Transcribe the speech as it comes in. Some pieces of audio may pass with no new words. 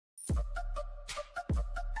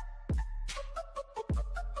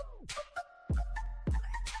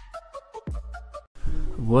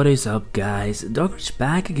What is up, guys? Dokkerich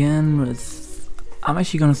back again with... I'm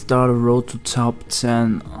actually gonna start a road to top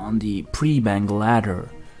 10 on the pre-bank ladder.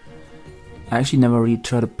 I actually never really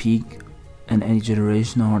tried to peak in any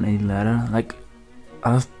generation or on any ladder. Like,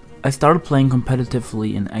 I started playing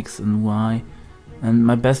competitively in X and Y, and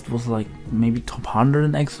my best was like maybe top 100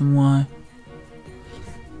 in X and Y.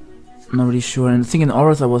 Not really sure, and I think in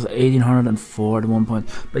Auras I was 1804 at one point.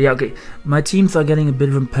 But yeah, okay, my teams are getting a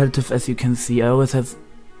bit repetitive, as you can see. I always have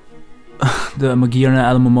the Magirna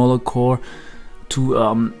Alamomola core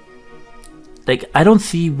to like, I don't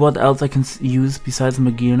see what else I can use besides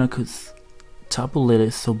Magirna, because Tapu Lele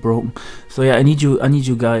is so broken. So yeah, I need you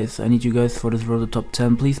guys for this road to top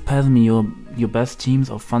 10. Please pass me your best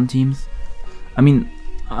teams or fun teams. I mean,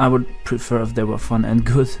 I would prefer if they were fun and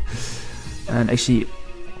good. And actually,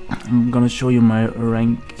 I'm gonna show you my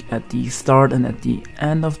rank at the start and at the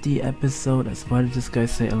end of the episode. Why did this guy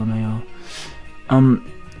say LMAO?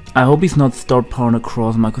 I hope he's not start power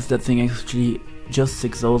Necrozma, because that thing actually just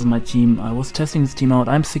 6-0s my team. I was testing this team out.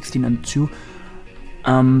 I'm 16-2.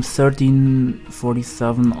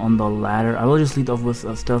 1347 on the ladder. I will just lead off with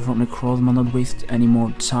a Stealth Rock Necrozma, not waste any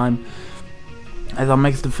more time, as I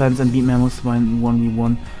max defense and beat Mamoswine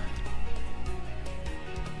 1v1.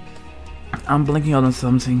 I'm blanking out on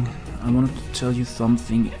something. I wanted to tell you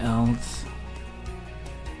something else.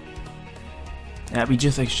 Yeah, we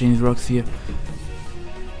just exchanged rocks here.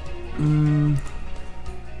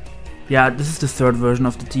 Yeah, this is the third version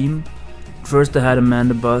of the team. First I had a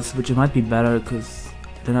Mandibuzz, which might be better, because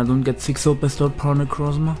then I don't get 6-0 by start power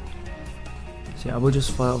Necrozma. So yeah, I will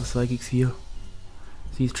just fire off Psychics here.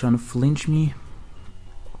 See, he's trying to flinch me.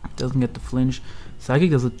 Doesn't get the flinch. Psychic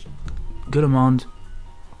does a good amount.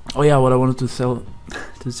 Oh yeah, what I wanted to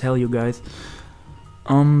tell you guys.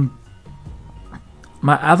 My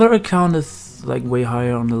other account is like way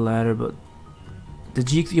higher on the ladder, but the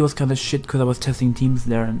GXE was kinda shit because I was testing teams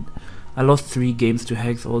there and I lost 3 games to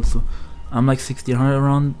Hex also. I'm like 1600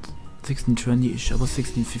 around, 1620-ish. I was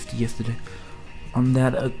 1650 yesterday on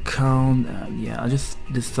that account. Yeah, I just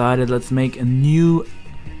decided let's make a new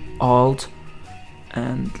alt.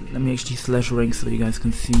 And let me actually slash rank so you guys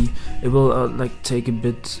can see. It will like take a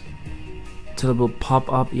bit till it will pop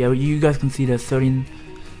up. Yeah, you guys can see that 13,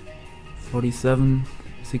 47,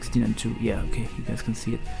 16 and 2. Yeah, okay, you guys can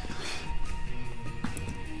see it.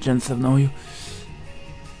 Gen 7 OU.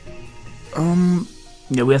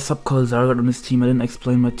 Yeah, we have SubCoil Zygarde on this team. I didn't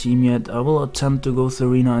explain my team yet. I will attempt to go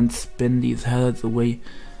Serena and spin these heads away.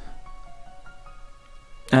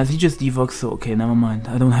 As he just devoxed, so okay, never mind.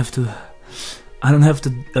 I don't have to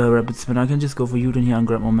rapid spin. I can just go for Uden here and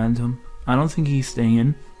grab momentum. I don't think he's staying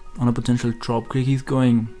in on a potential drop kick. He's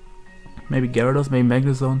going maybe Gyarados, maybe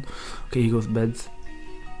Magnezone. Okay, he goes Beds.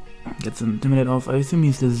 Gets Intimidate off. I assume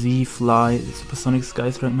he's the Z Fly Supersonic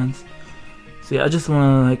Sky Fragments. So yeah, I just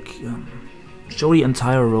wanna like show the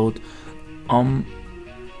entire road.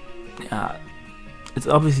 Yeah, it's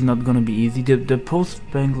obviously not gonna be easy. The post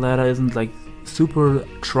bank ladder isn't like super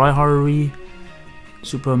tryhardery,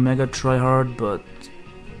 super mega tryhard, but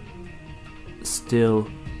still,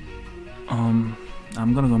 I'm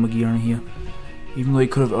gonna go Magirna here, even though he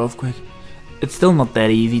could have Earthquake. It's still not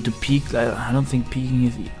that easy to peak. I don't think peaking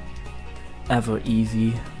is ever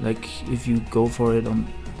easy. Like, if you go for it on,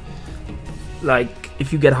 like,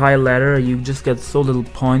 if you get high ladder, you just get so little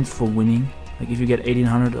points for winning. Like, if you get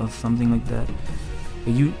 1800 or something like that,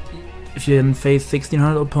 if you then face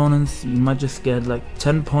 1600 opponents, you might just get like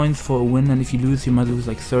 10 points for a win, and if you lose, you might lose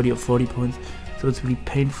like 30 or 40 points. So it's really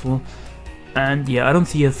painful. And yeah, I don't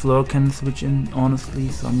see a Floor can switch in, honestly,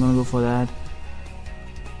 so I'm gonna go for that.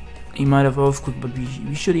 He might have Earthquake, but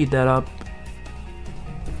we should eat that up.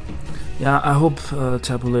 Yeah, I hope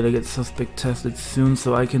Tapu Lele gets Suspect tested soon,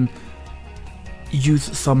 so I can use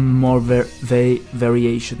some more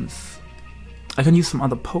variations. I can use some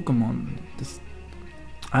other Pokemon.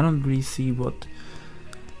 I don't really see what...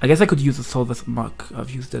 I guess I could use a Solvus Mug.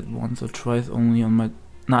 I've used that once or twice only on my...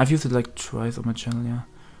 No, I've used it like twice on my channel, yeah.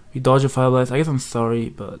 We dodge a Fire Blast. I guess I'm sorry,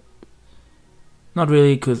 but... Not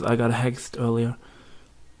really, because I got hexed earlier.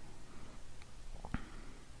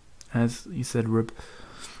 As you said, RIP.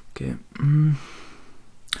 Okay.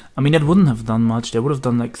 I mean, that wouldn't have done much. They would have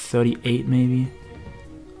done like 38 maybe.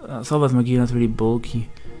 Solvus Magirna is really bulky.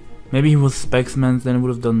 Maybe he was Specsman, then it would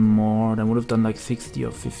have done more. Then would have done like 60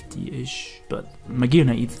 or 50-ish. But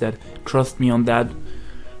Magirna eats that. Trust me on that.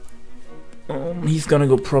 He's gonna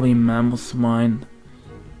go probably Mamoswine.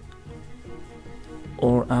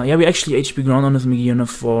 Or, yeah, we actually HP ground on this Magirna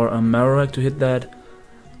for Marowak to hit that.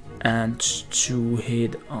 And to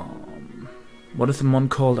hit, what is the mon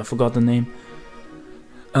called? I forgot the name.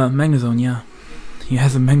 Magnezone, yeah. he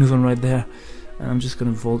has a Magnezone right there. And I'm just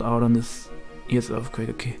gonna Volt out on this. Yes, Earthquake,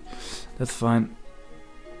 okay. That's fine.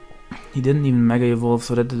 He didn't even Mega Evolve,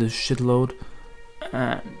 so that did a shitload.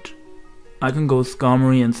 And I can go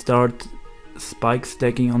Skarmory and start Spike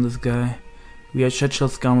stacking on this guy. We are Shed Shell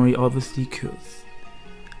Skarmory, obviously, because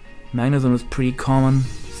Magnezone is pretty common,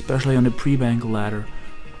 especially on the pre-bank ladder.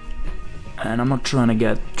 And I'm not trying to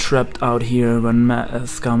get trapped out here when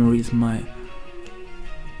Skarmory is my...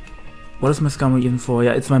 What is my Skarmory even for?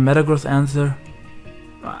 Yeah, it's my Metagross answer.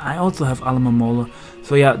 I also have Alomomola.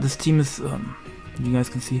 So yeah, this team is... you guys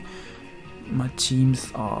can see my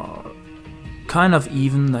teams are kind of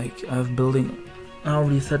even. Like, I'm building... I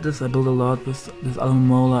already said this, I build a lot with this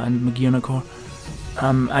Alomomola and Magearna core.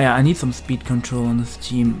 I need some speed control on this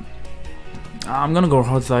team. I'm gonna go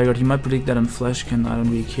Hot Zygarde. He might predict that I'm Flashcan, I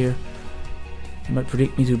don't really care. He might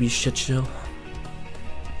predict me to be Shit Shell.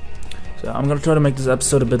 So I'm gonna try to make this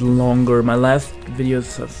episode a bit longer. My last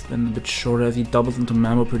videos have been a bit shorter as he doubles into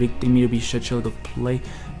Mammo, predicting me to be Shit Shell, good play.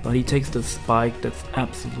 But he takes the Spike, that's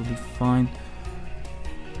absolutely fine.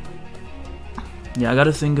 Yeah, I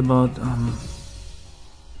gotta think about... yeah,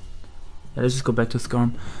 let's just go back to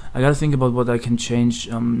Skarm. I gotta think about what I can change.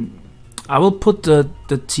 I will put the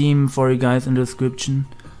team for you guys in the description,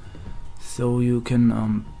 so you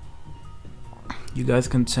can you guys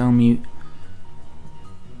can tell me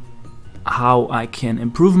how I can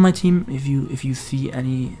improve my team if you see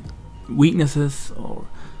any weaknesses. Or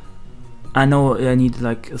I know I need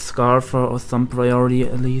like a Scarfer or some priority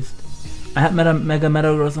at least. I had Mega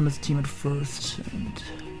Metagross on this team at first,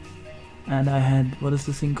 and I had, what is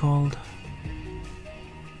this thing called?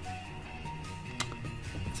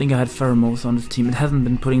 I think I had Pheromosa on this team. It hasn't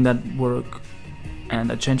been putting that work,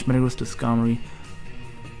 and I changed Metagross to Skarmory.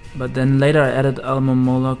 But then later I added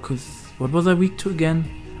Alomomola, cause what was I weak to again?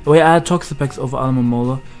 Oh yeah, I had Toxapex over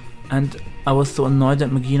Alomomola, and I was so annoyed that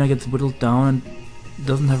Magearna gets whittled down and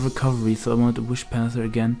doesn't have recovery, so I wanted to Wish Passer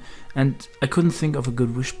again, and I couldn't think of a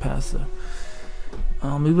good Wish Passer.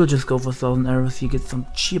 We will just go for 1000 arrows. He gets some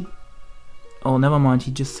cheap... Oh, never mind,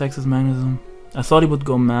 he just sacks his Magnezone. I thought he would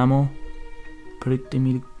go Mammo, predicting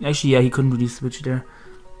me to... Actually, yeah, he couldn't really switch there.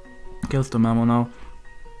 Kills the Mammo now.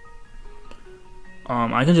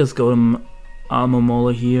 I can just go to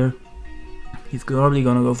Alomomola here. He's probably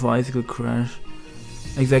gonna go for Icicle Crash.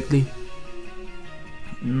 Exactly.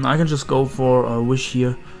 I can just go for a Wish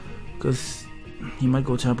here, because he might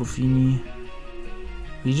go Tapu Fini.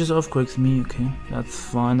 He just Earthquakes me, okay, that's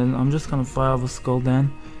fine. And I'm just gonna fire off a Skull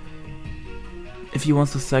then. If he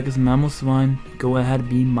wants to sack his Mamoswine, go ahead,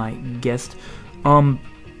 be my guest.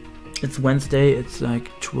 It's Wednesday, it's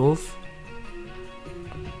like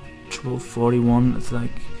 12:41. It's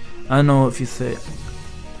like, I don't know if you say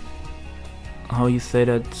how you say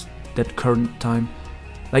that current time.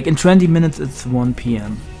 Like in 20 minutes it's 1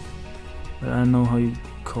 PM. But I don't know how you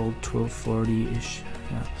call 12:40-ish.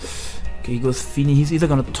 Yeah. Okay, he goes Fini. He's either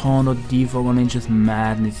gonna taunt or default on Ancient's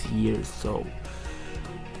Madness here, so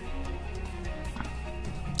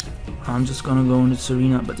I'm just gonna go in this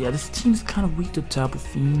arena. But yeah, this team's kind of weak to Tapu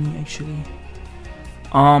Fini actually.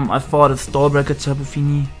 I fought a Stall Breaker Tapu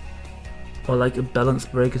Fini, or like a Balance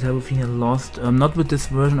Breaker Tapu Fini. I lost. Not with this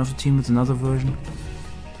version of the team, with another version.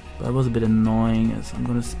 But that was a bit annoying, as I'm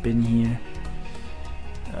gonna spin here.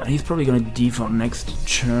 He's probably gonna default next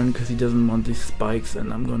turn because he doesn't want these spikes,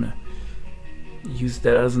 and I'm gonna use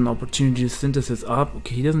that as an opportunity to synthesis up.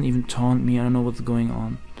 Okay, he doesn't even taunt me. I don't know what's going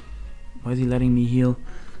on. Why is he letting me heal?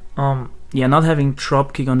 Yeah, not having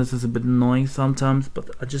drop kick on this is a bit annoying sometimes, but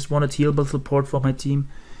I just wanted healable support for my team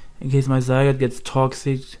in case my Zygarde gets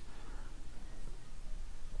toxic.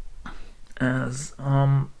 As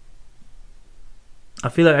I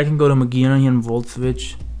feel like I can go to Magearna here and Volt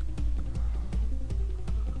Switch.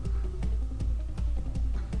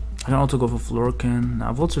 I can also go for Florcan.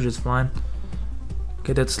 Nah, Volt Switch is fine.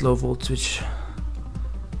 Get that slow Volt Switch.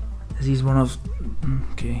 As he's one of...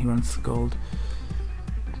 Okay, he runs Gold.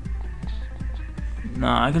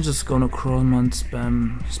 Nah, I can just go Necrozma and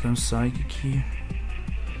spam Psychic here.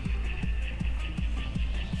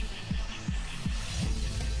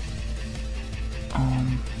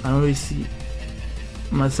 I don't really see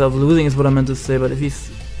myself losing is what I meant to say, but if he's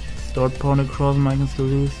start Power Necrozma, I can still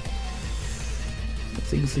lose. I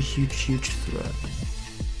think it's a huge threat.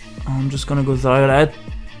 I'm just gonna go Zygarde. I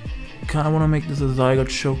kinda wanna make this a Zygarde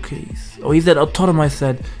showcase. Oh, he's that Autotomize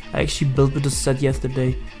set. I actually built with this set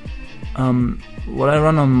yesterday. What I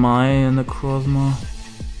run on my Necrozma,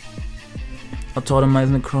 Autotomize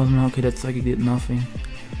Necrozma, okay, that Psychic did nothing,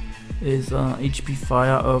 is HP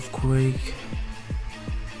Fire, Earthquake,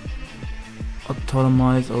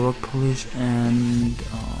 Autotomize, or Rock Polish, and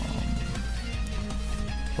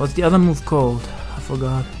What's the other move called? I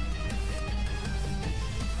forgot.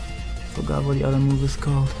 Forgot what the other move is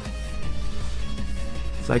called.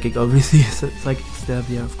 Psychic, obviously. Psychic stab,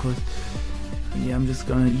 yeah, of course. Yeah, I'm just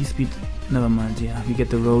gonna E-speed. Never mind, yeah, we get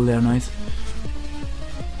the roll there, nice.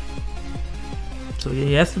 So yeah,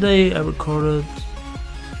 yesterday I recorded,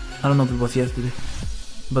 I don't know if it was yesterday,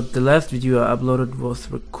 but the last video I uploaded was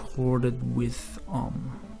recorded with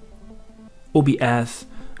OBS,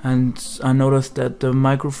 and I noticed that the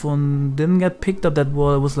microphone didn't get picked up that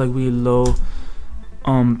well. It was like really low.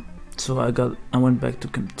 So I went back to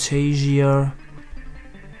Camtasia,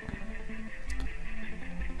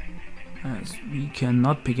 as we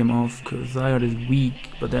cannot pick him off because Zygarde is weak,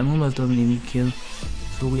 but the Moonlight doesn't even kill.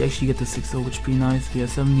 So we actually get the 6-0, which is pretty nice. We are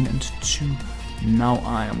 17 and 2. Now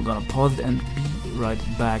I am gonna pause it and be right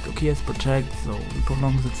back. Okay, let's protect, so we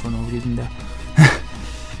prolongs it for no reason there.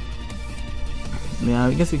 Yeah,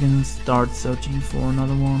 I guess we can start searching for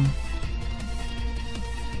another one.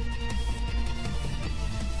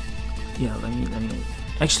 Yeah, let me.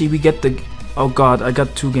 Actually, we get the. Oh god, I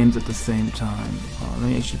got 2 games at the same time. Let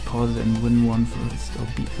me actually pause it and win one first, or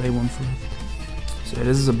play one first. So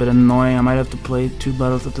this is a bit annoying. I might have to play 2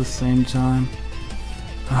 battles at the same time.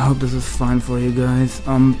 I hope this is fine for you guys.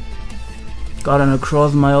 God, and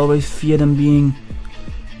Necrozma, I always fear them being.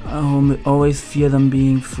 I always fear them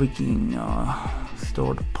being freaking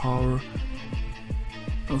stored power.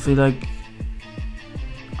 I feel like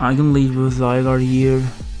I can lead with Zygarde here.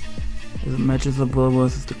 It matches up well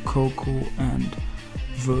versus the Coco and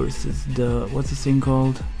versus the, what's this thing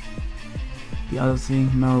called? The other thing,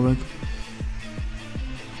 Marowak.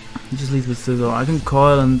 He just leads with Scissor. I can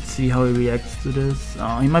coil and see how he reacts to this.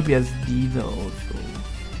 He might be SD though, so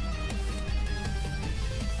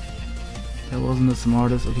that wasn't the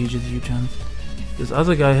smartest. Okay, just U-turn. This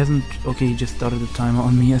other guy hasn't. Okay, he just started the timer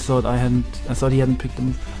on me. I thought he hadn't picked the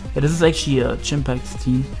move. Yeah, this is actually a Chimpac's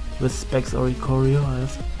team with Specs or Ikorio.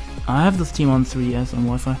 I have this team on 3S on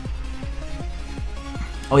Wi-Fi.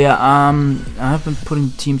 Oh yeah, I have been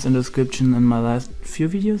putting teams in the description in my last few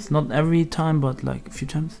videos. Not every time, but like a few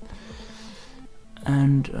times.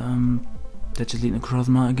 And let's just lead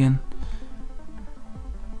Necrozma again.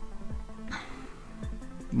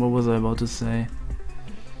 What was I about to say?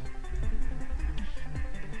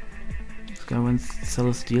 This guy went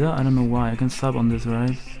Celesteela? I don't know why. I can sub on this,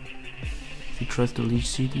 right? He tries to leech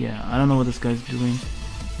seed. Yeah, I don't know what this guy's doing.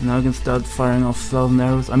 And now I can start firing off 1,000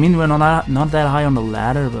 arrows. I mean, we're not that high on the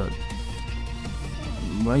ladder, but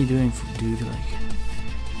what are you doing, dude?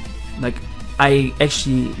 Like I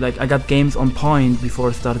actually I got games on point before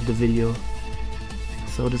I started the video,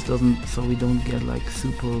 so we don't get like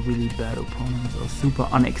super really bad opponents or super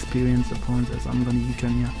unexperienced opponents, as I'm gonna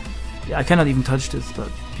U-turn here. Yeah, I cannot even touch this, but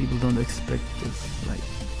people don't expect this.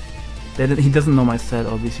 Like, he doesn't know my set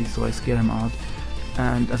obviously, so I scare him out.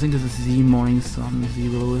 And I think this is Z Morning Sun,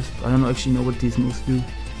 Zero Wisp. I don't actually know what these moves do.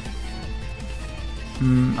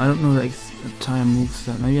 I don't know the entire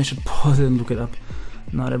moveset. Maybe I should pause it and look it up.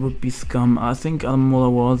 No, that would be scum. I think Alomomola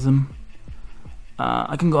walls him.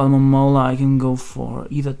 I can go Alomomola, I can go for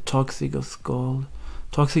either Toxic or Scald.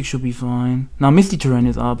 Toxic should be fine. Now Misty Terrain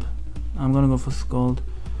is up. I'm gonna go for Scald.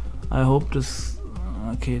 I hope this.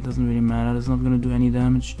 Okay, it doesn't really matter. It's not gonna do any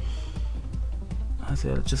damage. I say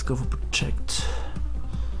let's just go for Protect.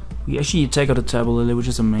 We actually take out the Tabu Lily, which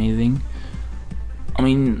is amazing. I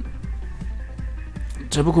mean,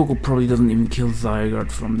 Tabu Koko probably doesn't even kill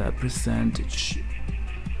Zygarde from that percentage.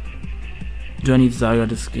 Do I need Zygarde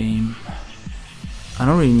this game? I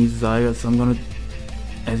don't really need Zygarde, so I'm gonna,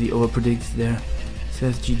 as he over predicts there,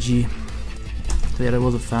 says GG. So yeah, that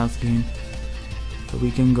was a fast game. So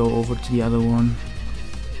we can go over to the other one.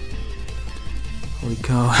 Holy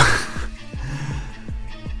cow.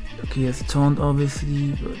 Okay, it's taunt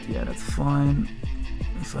obviously, but yeah, that's fine.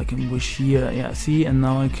 If I can wish here, yeah, see, and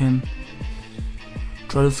now I can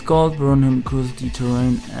try to Scald burn him because the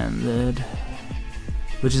terrain ended,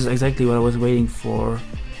 which is exactly what I was waiting for.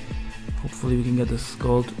 Hopefully we can get the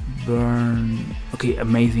Scald burn. Okay,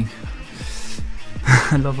 amazing.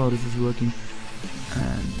 I love how this is working.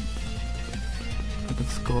 And I can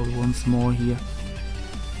Scald once more here.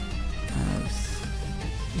 As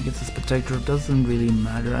he gets his protector, doesn't really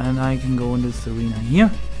matter, and I can go in this arena here.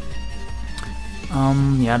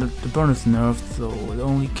 Yeah, the burn is nerfed, so it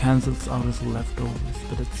only cancels out his leftovers,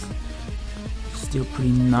 but it's still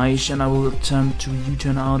pretty nice, and I will attempt to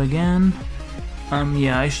U-turn out again.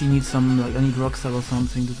 Yeah, I actually need some, like, I need Rockstar or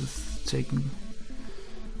something. This is taking.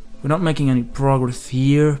 We're not making any progress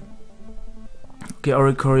here. Okay,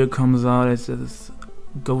 Oricorio comes out as this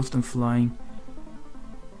Ghost and Flying.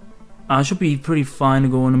 I should be pretty fine to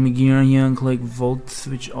go on a Megir here and click Volt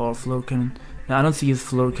Switch or Floor Cannon. Yeah, I don't see his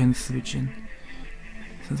Floor Cannon switching.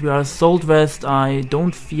 Since we are Assault Vest, I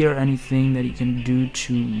don't fear anything that he can do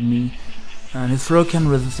to me. And his Floor Cannon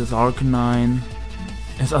resist is Arcanine.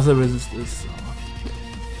 His other resist is...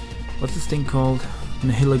 what's this thing called?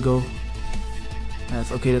 Nihilego.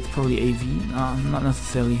 Yes, okay, that's probably AV. Not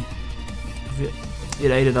necessarily.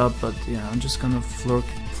 It ate it up, but yeah, I'm just gonna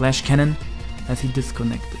Flash Cannon as he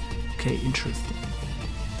disconnected. Okay, interesting.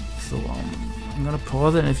 So I'm gonna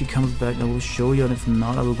pause it, and if he comes back I will show you, and if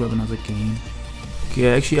not I will grab another game.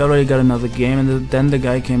 Okay, I actually already got another game, and then the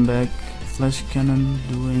guy came back. Flash Cannon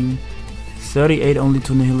doing 38 only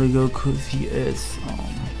to Nihilego, cause he is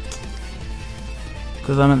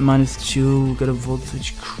cause I'm at -2, got a Volt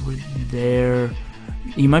Switch crit there.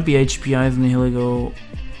 He might be HPI as Nihilego.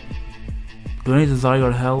 Do I need the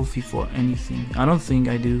Zygarde healthy for anything? I don't think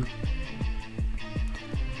I do.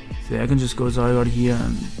 So yeah, I can just go Zygarde here,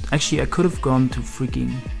 and actually I could have gone to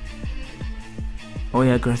freaking... oh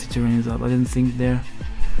yeah, Grassy Terrain is up, I didn't think there.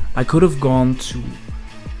 I could have gone to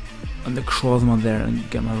the Necrozma there and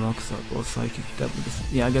get my rocks up, or Psychic. That would have,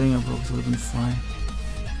 yeah, getting up rocks would have been fine.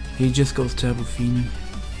 He just goes Tapu Fini.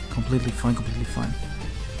 Completely fine, completely fine.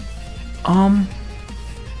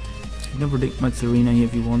 You can predict my Serena here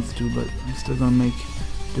if he wants to, but I'm still gonna make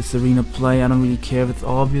the Serena play. I don't really care if it's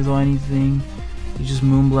obvious or anything. You just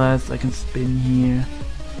Moonblast, I can spin here.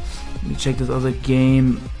 Let me check this other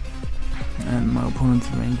game. And my opponent's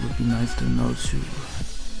rank would be nice to know too.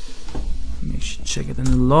 Let me actually check it in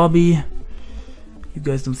the lobby. You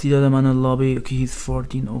guys don't see that I'm in the lobby. Okay, he's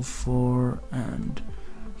 1404 and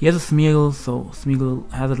he has a Smeagol, so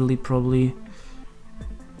Smeagol has a lead probably.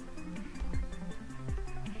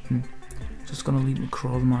 Just gonna lead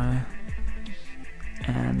Necrozma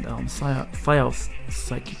and Fire of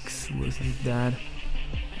Psychics versus that.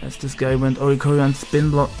 As this guy went Oricorio and spin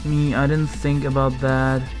blocked me, I didn't think about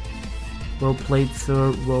that. Well played,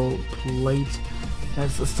 sir, well played.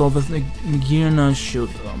 As Assault Vest Nigirna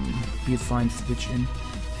should be a fine switch in.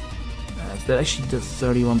 As that actually does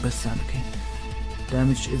 31%, okay.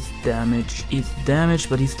 Damage is damage,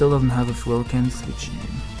 but he still doesn't have a Floor Cannon switch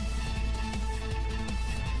in.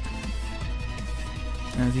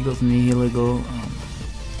 As he goes Nihilego,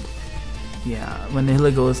 yeah, when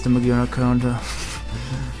Nihilego is the Megir counter,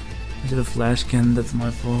 I should have Flash Cannon, that's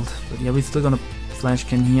my fault. But yeah, we're still gonna Flash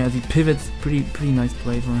Cannon here as he pivots. Pretty nice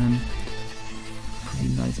play from him.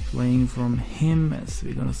 Pretty nice playing from him, as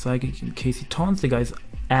we're gonna Psychic in case he taunts the guy's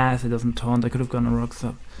ass. It doesn't taunt. I could have gone a Rocks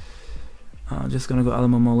up. Just gonna go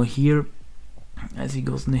Alamomola here as he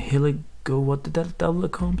goes Nihilego. What did that double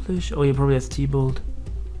accomplish? Oh, he probably has T-Bolt.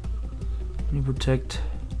 Let me protect.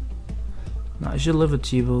 No, I should live a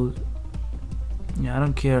T-Bolt. Yeah, I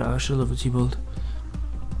don't care. I should live a T-Bolt.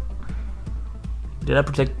 Did I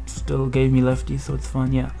protect? Still gave me lefty, so it's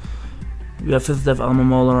fine. Yeah, we have 5th Dev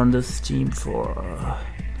Alamomola on this team for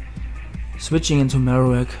switching into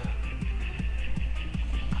Marowak.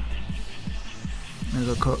 As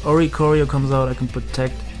Oricorio comes out, I can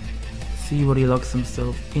protect. See what he locks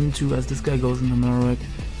himself into as this guy goes into Marowak.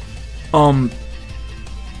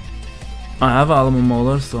 I have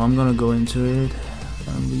Alamomola, so I'm gonna go into it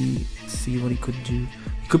and we see what he could do.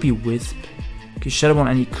 He could be Wisp. Okay, Shadow Ball,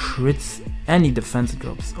 any crits, any defense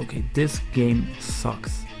drops. Okay, this game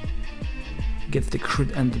sucks. Gets the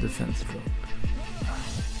crit and the defense drop.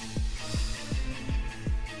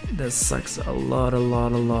 That sucks a lot.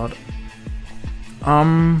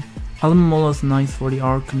 Alamomola's nice for the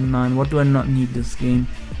Arcanine. What do I not need this game?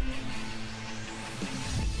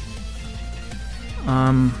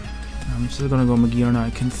 I'm still gonna go Megir now.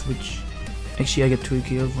 I can switch. Actually, I get 2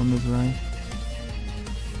 kills from this, right?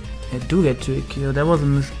 I do get 2 kills. That was a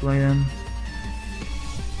misplay then.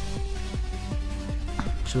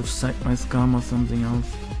 Should have sacked my Scum or something else.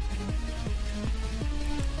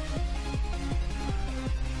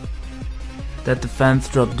 That defense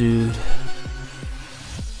drop, dude.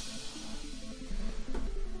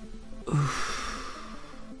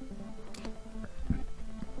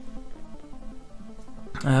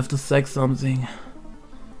 I have to sack something.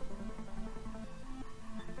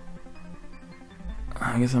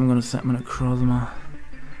 I guess I'm gonna sack my Necrozma.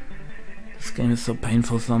 This game is so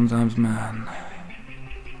painful sometimes, man.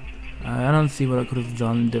 I don't see what I could have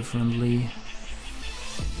done differently.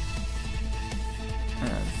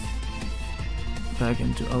 Back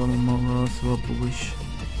into Alamomola, Swap Wish.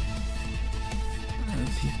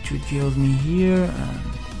 As he 2 kills me here, and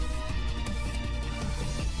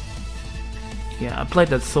yeah, I played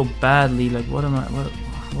that so badly. Like, what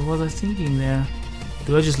was I thinking there?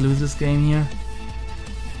 Do I just lose this game here?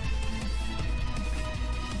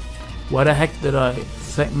 Why the heck did I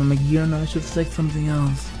sack my Magirna? I should sack something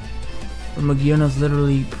else. But Magirna's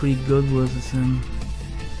literally pretty good versus him.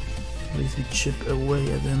 At least we chip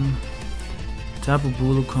away at him. Tapu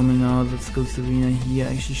Bulu coming out. Let's go Serena here.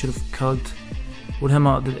 Actually should have calced. Would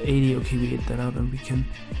hammer out at 80. Okay, we ate that up and we can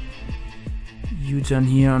U-turn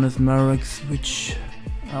here on his Marex, which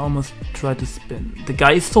I almost tried to spin. The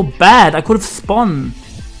guy is so bad. I could have spun.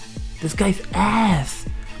 This guy's ass.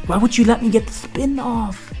 Why would you let me get the spin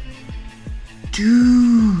off?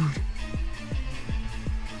 Dude.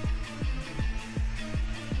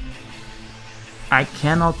 I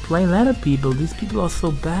cannot play ladder people. These people are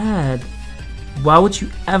so bad. Why would you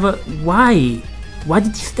ever... Why? Why did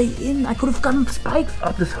you stay in? I could have gotten spikes.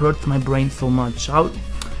 Oh, this hurts my brain so much. How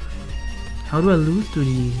do I lose to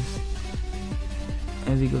these?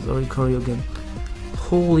 As he goes Oricori again.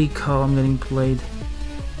 Holy cow, I'm getting played.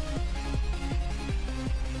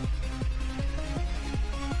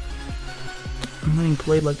 I'm getting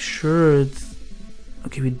played like shirts.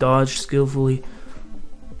 Okay, we dodged skillfully.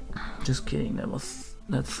 Just kidding,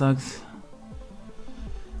 that sucks.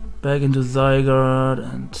 Back into Zygarde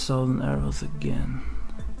and 1000 arrows again.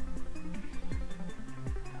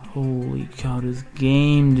 Holy cow, this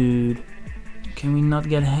game, dude. Can we not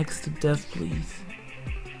get hexed to death, please?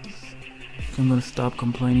 I'm gonna stop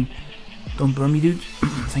complaining. Don't burn me, dude.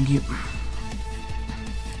 Thank you.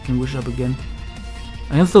 I can wish up again.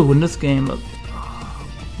 I can still win this game, but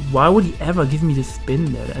why would he ever give me the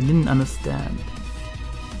spin there? I didn't understand.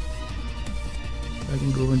 I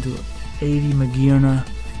can go into 80 Magirna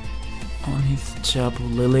on his Tapu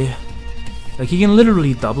Lily. Like, he can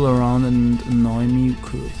literally double around and annoy me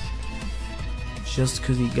just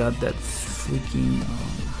cause he got that freaking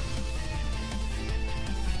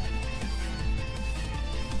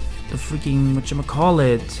the freaking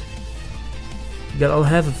whatchamacallit. He got all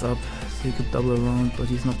hazards up so he could double around, but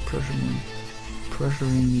he's not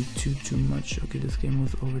pressuring me too much. Okay, this game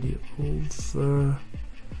was already over.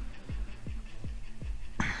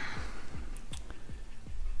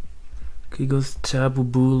 Okay, goes Tapu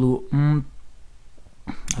Bulu.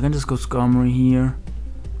 I can just go Skarmory here.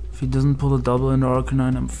 If he doesn't pull a double in the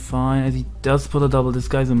Arcanine, I'm fine. As he does pull a double, this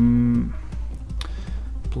guy's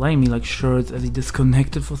playing me like shirts as he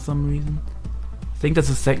disconnected for some reason. I think that's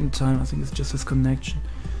the second time. I think it's just his connection.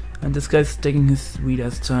 And this guy's taking his sweet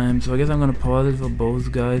ass time. So I guess I'm gonna pause it for both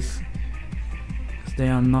guys, because they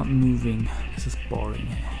are not moving. This is boring.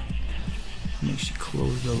 Let me actually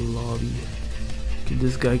close the lobby. Okay,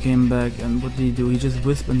 this guy came back, and what did he do? He just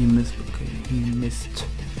whipped and he missed. Okay, he missed.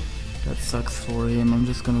 That sucks for him. I'm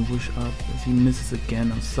just gonna wish up as he misses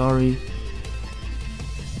again. I'm sorry.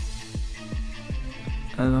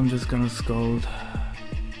 And I'm just gonna scold.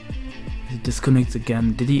 He disconnects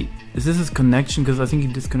again. Did he? Is this his connection? Because I think he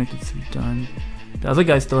disconnected 3 times. The other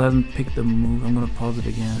guy still hasn't picked the move. I'm gonna pause it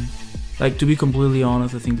again. Like, to be completely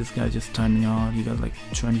honest, I think this guy just timing out. He got like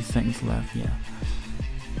 20 seconds left. Yeah.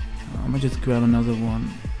 I'm gonna just grab another one.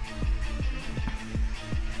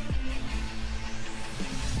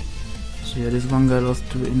 So yeah, this one guy lost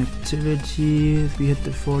to inactivity. We hit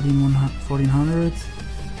the 1400s.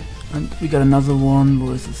 And we got another one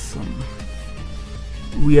versus some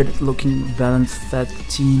weird looking balanced fat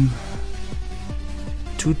team.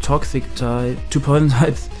 2 toxic type, 2 poison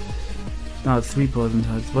types. No, 3 poison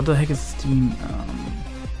types. What the heck is this team?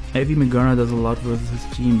 Maybe Magirna does a lot versus his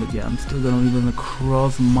team, but yeah, I'm still gonna leave him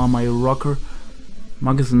Necrozma, my rocker.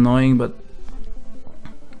 Mug is annoying, but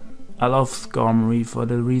I love Skarmory for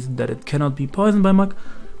the reason that it cannot be poisoned by Mug.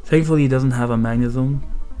 Thankfully, he doesn't have a Magnezone.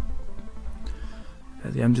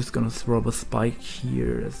 Yeah, I'm just gonna throw up a spike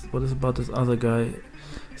here. What is about this other guy?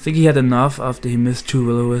 I think he had enough after he missed 2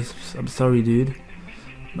 Will-O-Wisps. I'm sorry, dude.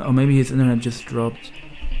 Or maybe his internet just dropped.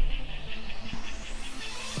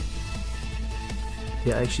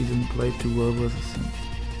 Yeah, I actually didn't play too well versus him.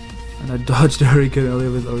 And I dodged Hurricane earlier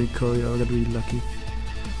with Oricori. I got really lucky.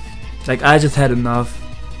 Like, I just had enough.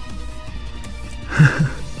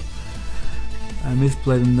 I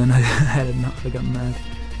misplayed and then I had enough. I got mad.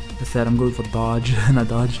 I said I'm going for dodge and I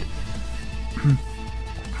dodged.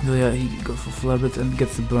 So yeah, he goes for Flabbits and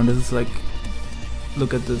gets the burn. This is like,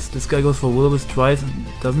 look at this. This guy goes for Will-O-Wisp twice and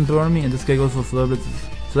doesn't burn me, and this guy goes for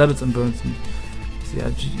Flabbits and burns me. So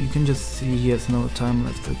yeah, you can just see he has no time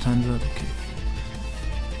left for time's out. Okay.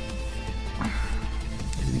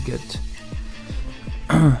 We get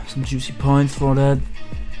some juicy points for that.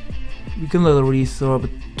 We can literally throw up a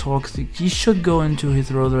Toxic. He should go into his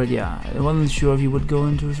Roserade. Yeah, I wasn't sure if he would go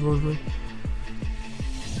into his Roserade.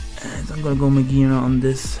 And I'm gonna go Magirna on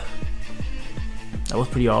this. That was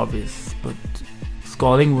pretty obvious, but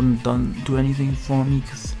Scalding wouldn't do anything for me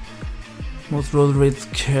because Most roll rates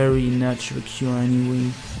carry natural cure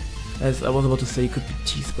anyway. As I was about to say, it could be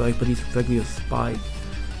T-Spike, but he's exactly a spike.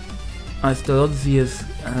 I still don't see his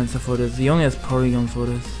answer for this. He only has Porygon for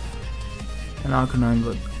this. And Arcanine,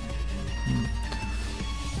 but...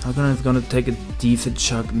 Arcanine is gonna take a decent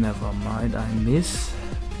chunk. Never mind, I miss.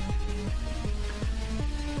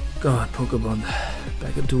 God, Pokemon.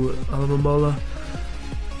 Back into Alabama.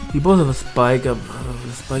 We both have a Spike up.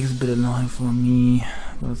 The Spike is a bit annoying for me.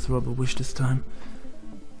 I'm gonna throw up a wish this time.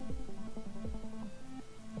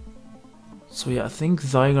 So yeah, I think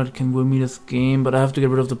Zygarde can win me this game, but I have to get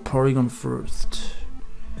rid of the Porygon first.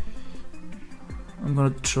 I'm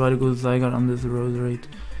gonna try to go Zygarde on this Rose Raid.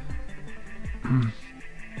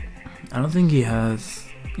 I don't think he has...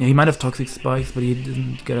 Yeah, he might have Toxic Spikes, but he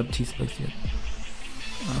didn't get up T-Spikes yet.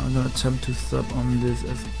 I'm gonna attempt to sub on this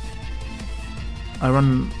as... I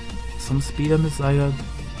run some speed on this Zygarde.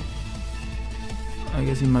 I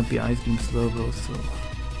guess he might be Ice Beam Slowbro, so...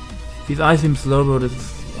 If he's Ice Beam Slowbro, this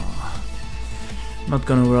is... not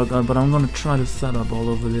gonna work out, but I'm gonna try to set up all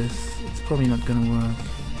over this. It's probably not gonna work.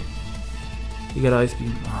 You get Ice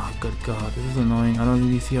Beam. Oh, good god, this is annoying. I don't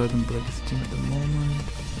really see how I can break this team at the moment.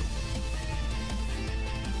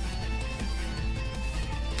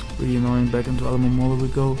 Really annoying. Back into Alamo we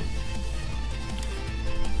go.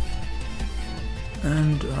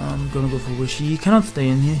 And I'm gonna go for Wish. He cannot stay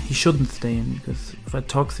in here. He shouldn't stay in, because if I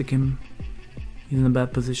Toxic him, he's in a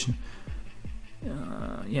bad position.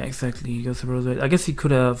 Yeah, exactly. He goes Rose Raid. I guess he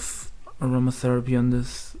could have Aromatherapy on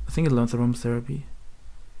this. I think it learns Aromatherapy.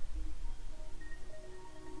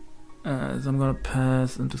 So I'm gonna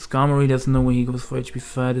pass into Skarmory. There's no way he goes for HP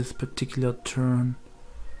 5 this particular turn.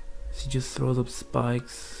 So he just throws up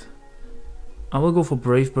spikes. I will go for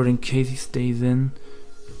Brave Bird in case he stays in.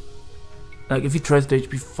 Like if he tries to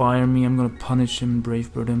HP Fire me, I'm gonna punish him and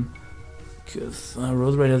Brave Bird him. Because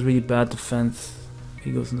Rose Raid has really bad defense.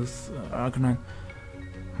 He goes in this Arcanine.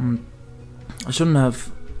 I shouldn't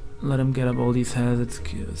have let him get up all these hazards,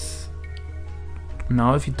 because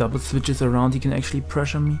now if he double switches around he can actually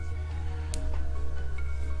pressure me.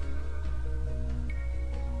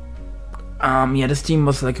 Yeah, this team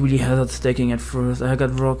was like really hazard stacking at first. I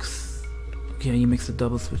got rocks. Okay, he makes a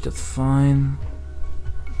double switch, that's fine.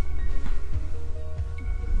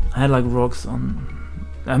 I had like rocks on...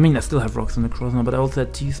 I mean, I still have rocks on Necrozma, but I also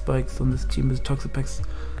had T-Spikes on this team with Toxapex.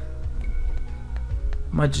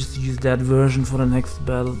 Might just use that version for the next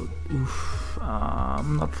battle, but oof,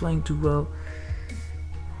 I'm not playing too well.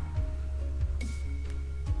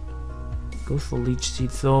 Goes for Leech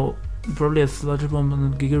Seed, so probably a Sludge Bomb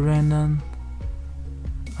and a Giga Rain then.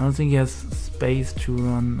 I don't think he has space to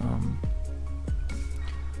run.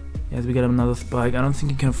 Yes, we get him another Spike. I don't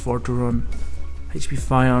think he can afford to run HP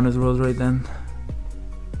Fire on his Rose Raid then.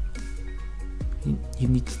 He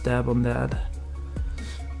needs Stab on that.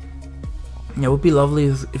 Yeah, it would be lovely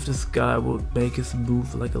if this guy would make his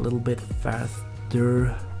move like a little bit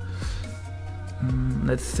faster.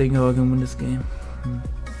 Let's see how I can win this game.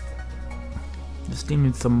 This team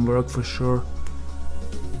needs some work for sure.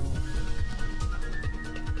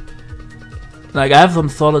 Like I have some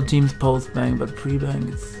solid teams post-bang, but pre-bang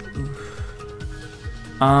it's... Oof.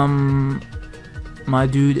 My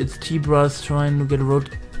dude, it's T-Brass trying to get a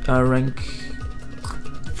road rank.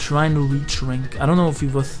 Trying to reach rank. I don't know if he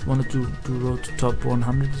wanted to do road to top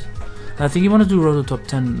 100. I think he wanted to do road to top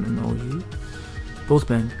 10 in OU. Both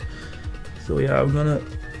bang. So yeah, I'm gonna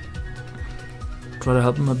try to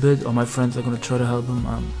help him a bit, or my friends are gonna try to help him.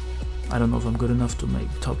 I don't know if I'm good enough to make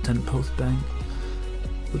top 10 post bang.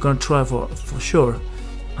 We're gonna try for sure.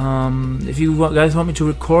 If you guys want me to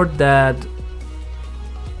record that,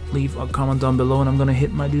 leave a comment down below and I'm gonna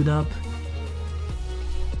hit my dude up.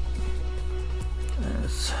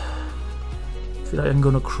 Yes. I feel like I'm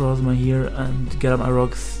gonna cross my here and get up my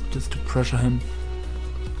rocks just to pressure him.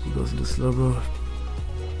 He goes into Slowbro.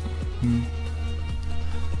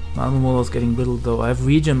 My Almamolo's getting whittled though. I have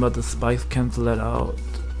regen, but the spikes cancel that out.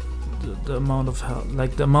 The amount of health,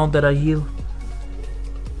 like the amount that I heal.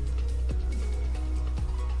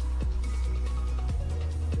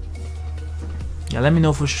 Yeah, let me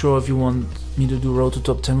know for sure if you want me to do road to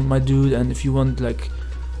top 10 with my dude, and if you want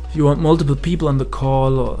multiple people on the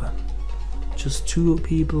call or just 2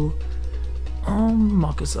 people.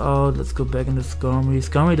 Mock us out. Let's go back into Skarmory.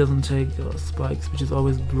 Skarmory doesn't take spikes, which is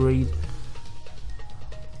always great.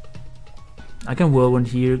 I can Whirlwind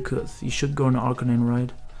here because he should go on Arcanine,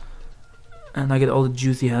 right? And I get all the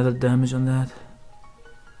juicy hazard damage on that.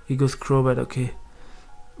 He goes Crobat, okay.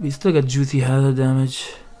 We still get juicy hazard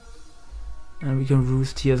damage. And we can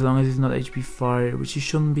roost here as long as he's not HP Fire, which he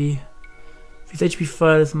shouldn't be. If he's HP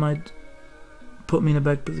Fire, this might put me in a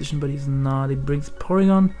back position, but he's not. He brings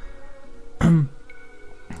Porygon. He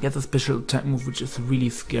has a special attack move, which is really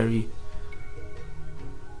scary.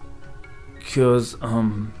 Because,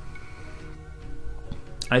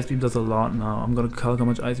 Ice Beam does a lot now. I'm gonna calculate how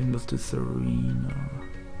much Ice Beam does to Serena.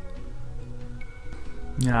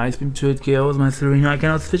 Yeah, Ice Beam 2 KOs my Serena. I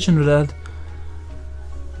cannot switch into that.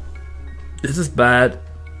 This is bad.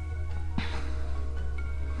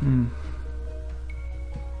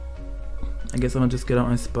 I guess I'm gonna just get out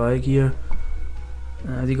my Spike here.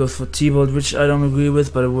 He goes for T-Bolt, which I don't agree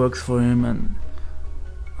with, but it works for him, and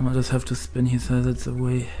I'm gonna just have to spin his hazards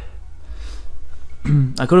away.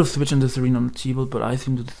 I could have switched into Serena on T-Bolt, but I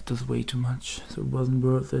think that does way too much, so it wasn't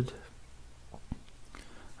worth it.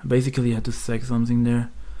 I basically had to sack something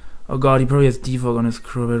there. Oh god, he probably has Defog on his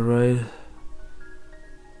Crobat, right?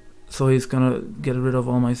 So he's gonna get rid of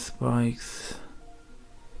all my spikes.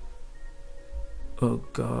 Oh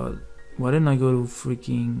god. Why didn't I go to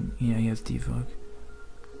freaking... Yeah, he has Defog.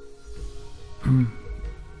 I'm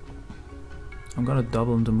gonna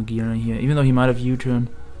double into Magearna here, even though he might have U-turn.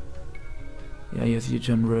 Yeah, he has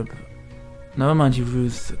U-turn rip. Never mind, he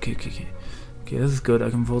roosts. Okay, this is good. I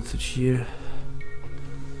can Volt Switch here.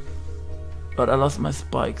 But I lost my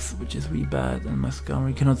spikes, which is really bad, and my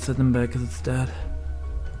Skarmory cannot set them back because it's dead.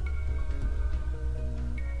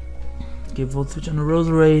 Okay, Volt Switch on a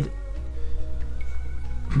Roserade.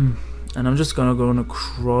 And I'm just gonna go on a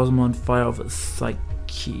Necrozma and fire off a Psychic.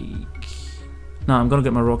 No, I'm gonna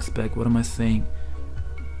get my rocks back. What am I saying?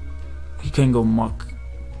 He can go Muck.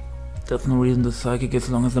 There's no reason to Psychic as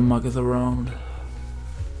long as the Muck is around.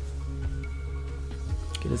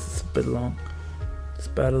 Okay, this is a bit long. This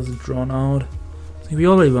battle is drawn out. I think we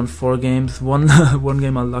already won 4 games. One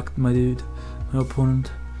game I lucked my dude, my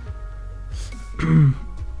opponent.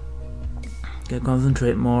 Gotta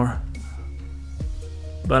concentrate more.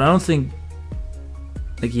 But I don't think...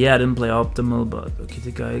 Like, yeah, I didn't play optimal, but okay,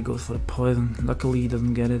 the guy goes for the poison. Luckily, he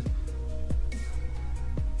doesn't get it.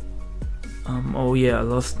 Oh yeah, I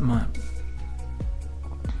lost my...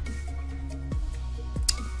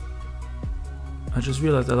 I just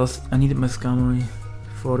realized I needed my Skarmory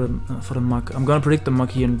for the Muck. I'm gonna predict the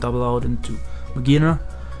Muck here and double out into Magearna.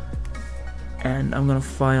 And I'm gonna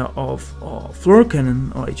fire off Floor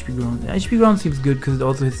Cannon or HP Ground. Yeah, HP Ground seems good because it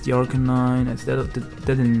also hits the Arcanine. Instead of that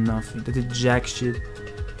did nothing. That did jack shit.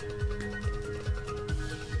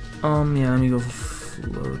 Yeah, let me go for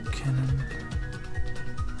Floor Cannon.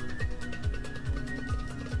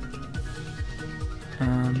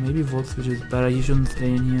 Maybe Volt Switch is better. He shouldn't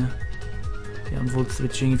stay in here. Yeah, I'm Volt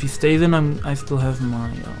Switching. If he stays in, I still have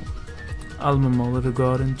my Almamola to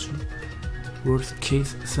guard into. Worst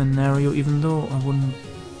case scenario, even though I wouldn't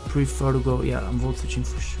prefer to go. Yeah, I'm Volt Switching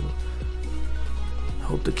for sure. I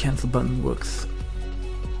hope the cancel button works.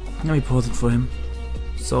 Let me pause it for him.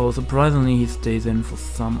 So surprisingly he stays in for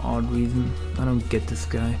some odd reason. I don't get this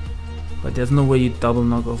guy. But there's no way you double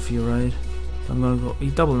knock off here, right? So I'm gonna go. He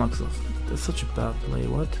double knocks off. That's such a bad play.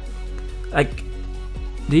 What? Like,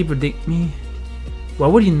 did he predict me? Why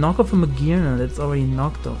would he knock off a Magearna that's already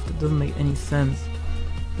knocked off? That doesn't make any sense.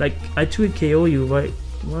 Like, I 2-hit KO you, why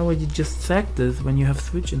would you just sack this when you have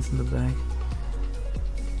switch-ins in the back?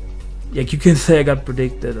 Like, you can say I got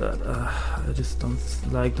predicted, I just don't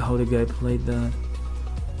like how the guy played that.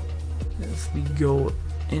 Yes, we go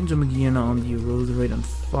into Magearna on the Roserade and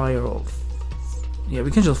fire off. Yeah,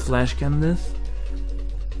 we can just Flash Cannon this.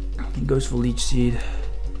 He goes for Leech Seed.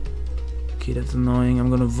 Okay, that's annoying. I'm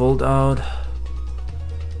gonna Volt out.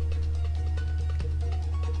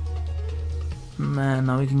 Man,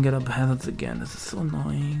 now we can get up hazards again. This is so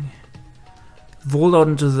annoying. Volt out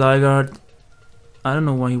into Zygarde. I don't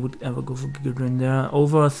know why he would ever go for Giga Drain there.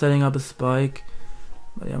 Over setting up a Spike.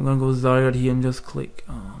 But yeah, I'm gonna go Zygarde here and just click.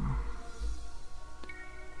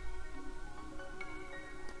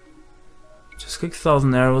 Just click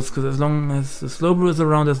 1000 arrows, because as long as the Slowbro is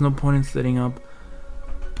around, there's no point in setting up.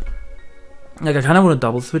 Like, I kind of want to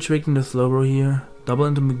double switch making the Slowbro here. Double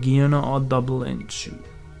into Magearna or double into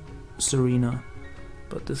Serena.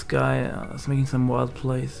 But this guy is making some wild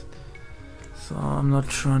plays. So I'm not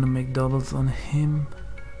trying to make doubles on him.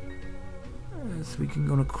 So we can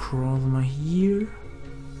go to Necrozma here.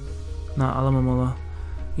 Nah, Almamola.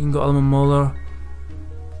 We can go Almamola.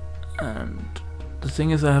 And the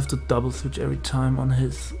thing is I have to double switch every time on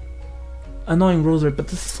his annoying Roserade. But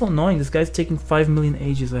this is so annoying. This guy's taking 5 million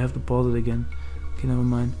ages. I have to pause it again. Okay, never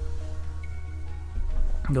mind.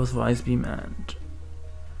 Goes for Ice Beam and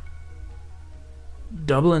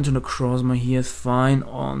double into Necrozma. He is fine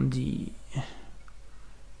on the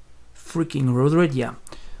freaking Roserade. Yeah,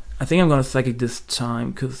 I think I'm gonna Psychic this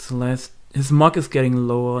time because last his mug is getting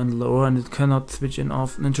lower and lower, and it cannot switch in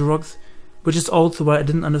often into rocks, which is also why I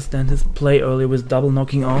didn't understand his play earlier with double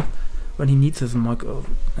knocking off when he needs his mug. Oh,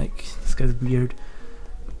 like, this guy's weird.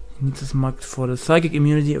 He needs his mug for the psychic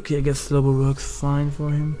immunity. Okay, I guess Slobo works fine for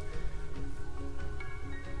him.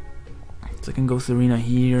 Second Ghost Arena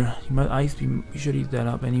here. He might ice beam. We should eat that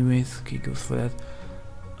up anyways. Okay, goes for that.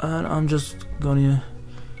 And I'm just gonna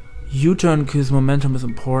U-turn because momentum is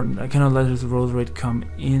important. I cannot let his Rose Raid come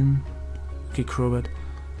in. Okay, Crobat.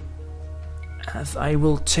 As I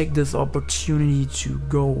will take this opportunity to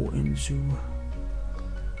go into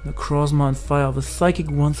Necrozma and fire off a Psychic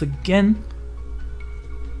once again.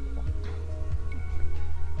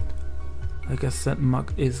 Like I said,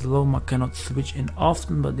 Mug is low. Mug cannot switch in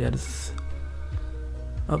often, but yeah, this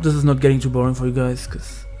is not getting too boring for you guys,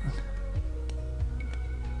 because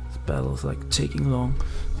this battle is like taking long.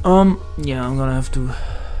 Yeah, I'm gonna have to.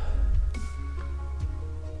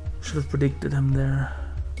 Should have predicted him there.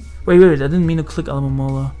 Wait, I didn't mean to click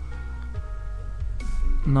Alamomola.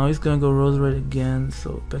 Now he's gonna go Rose Raid again,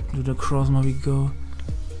 so back to the Necrozma we go.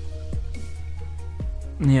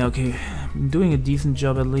 Yeah, okay, I'm doing a decent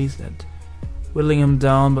job at least at whittling him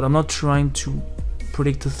down, but I'm not trying to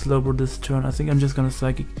predict the Slowbro this turn. I think I'm just gonna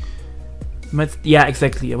Psychic. Yeah,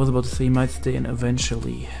 exactly, I was about to say he might stay in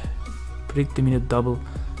eventually. Predict him in a double.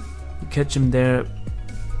 You catch him there.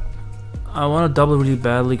 I want to double really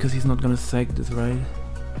badly because he's not gonna sack this, right?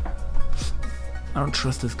 I don't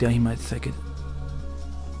trust this guy, he might sack it.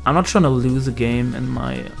 I'm not trying to lose a game in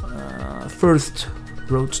my first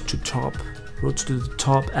Road to the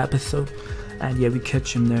Top episode. And yeah, we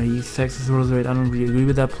catch him there. He sacks his Rose Raid. I don't really agree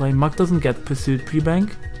with that play. Mug doesn't get pursued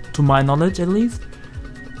pre-bank, to my knowledge at least.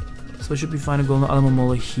 So I should be fine to go on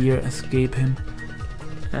Alamomola here, escape him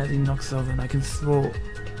as he knocks off, and I can throw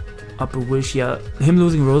up a Wish. Yeah, him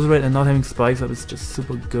losing Rose Raid and not having Spikes up is just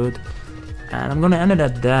super good. And I'm gonna end it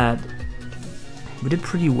at that. We did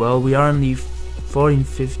pretty well. We are in the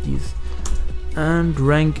 1450s. And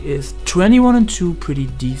rank is 21 and 2, pretty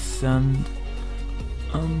decent.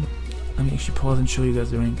 Let me actually pause and show you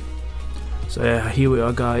guys the rank. So yeah, here we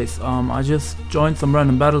are, guys. I just joined some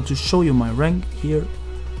random battle to show you my rank here.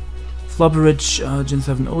 Flopperich, Gen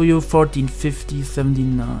 7 OU, 1450,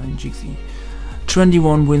 79 GC.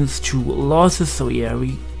 21 wins, 2 losses. So yeah,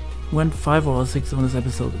 we went 5 or 6 on this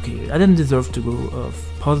episode. Okay, I didn't deserve to go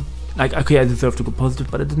positive. Like, okay, I deserve to go positive,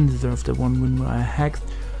 but I didn't deserve that one win where I hacked.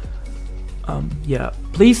 Yeah,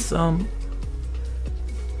 please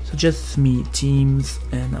suggest me teams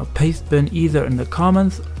and a paste bin either in the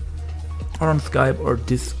comments or on Skype or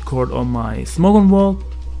Discord or my Smoke on Wall.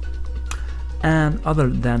 And other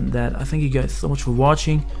than that, I thank you guys so much for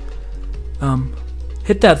watching.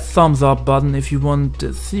 Hit that thumbs up button if you want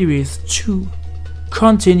the series to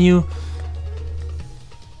continue.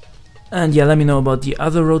 And yeah, let me know about the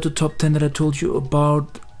other Road to Top 10 that I told you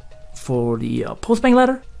about for the post-bank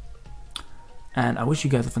ladder. And I wish you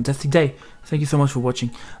guys a fantastic day. Thank you so much for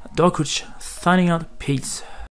watching. Dokkerich signing out. Peace.